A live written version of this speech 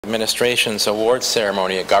Administration's awards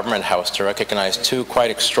ceremony at Government House to recognize two quite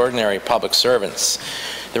extraordinary public servants.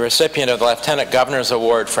 The recipient of the Lieutenant Governor's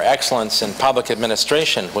Award for Excellence in Public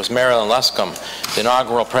Administration was Marilyn Luscombe, the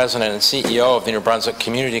inaugural President and CEO of the New Brunswick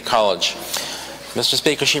Community College. Mr.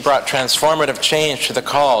 Speaker, she brought transformative change to the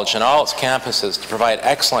college and all its campuses to provide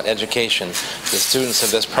excellent education to the students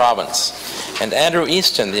of this province. And Andrew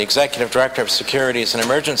Easton, the Executive Director of Securities and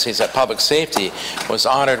Emergencies at Public Safety, was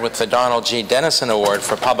honored with the Donald G. Dennison Award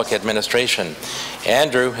for Public Administration.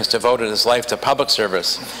 Andrew has devoted his life to public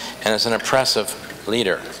service and is an impressive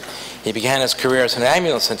leader. He began his career as an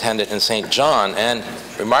ambulance attendant in St. John and,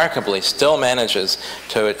 remarkably, still manages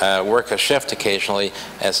to work a shift occasionally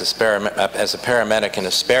as a paramedic in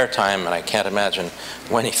his spare time, and I can't imagine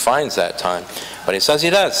when he finds that time, but he says he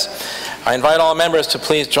does. I invite all members to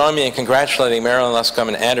please join me in congratulating Marilyn Luscombe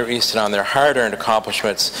and Andrew Easton on their hard-earned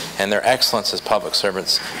accomplishments and their excellence as public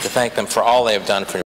servants, to thank them for all they have done for